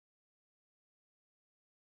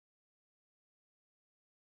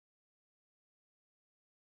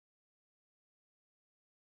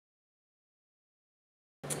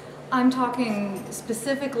I'm talking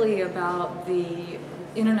specifically about the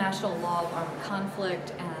international law of armed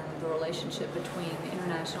conflict and the relationship between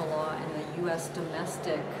international law and the U.S.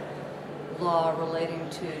 domestic law relating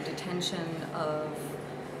to detention of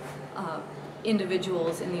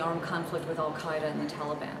individuals in the armed conflict with Al-Qaeda and the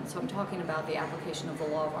Taliban. So I'm talking about the application of the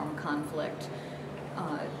law of armed conflict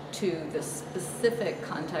to the specific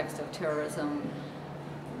context of terrorism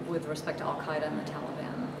with respect to Al-Qaeda and the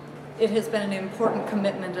Taliban. It has been an important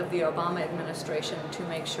commitment of the Obama administration to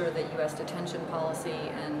make sure that U.S. detention policy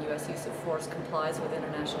and U.S. use of force complies with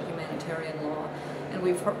international humanitarian law, and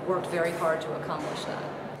we've worked very hard to accomplish that.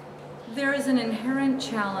 There is an inherent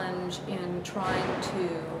challenge in trying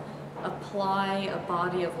to apply a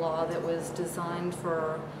body of law that was designed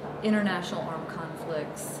for international armed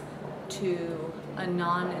conflicts to a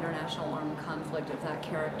non-international armed conflict of that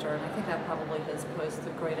character, and I think that probably has posed the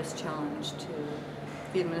greatest challenge to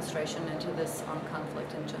the administration and to this armed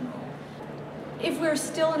conflict in general. If we're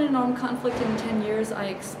still in an armed conflict in 10 years, I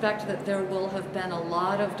expect that there will have been a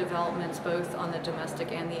lot of developments both on the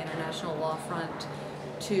domestic and the international law front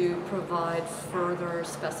to provide further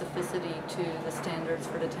specificity to the standards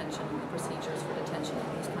for detention and the procedures for detention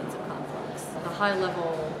in these kinds of conflicts. The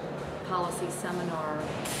high-level policy seminar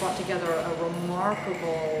brought together a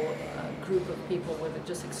remarkable group of people with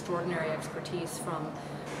just extraordinary expertise from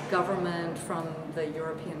government, from the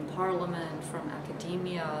European Parliament, from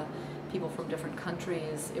academia, people from different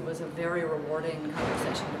countries. It was a very rewarding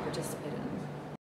conversation to participate in.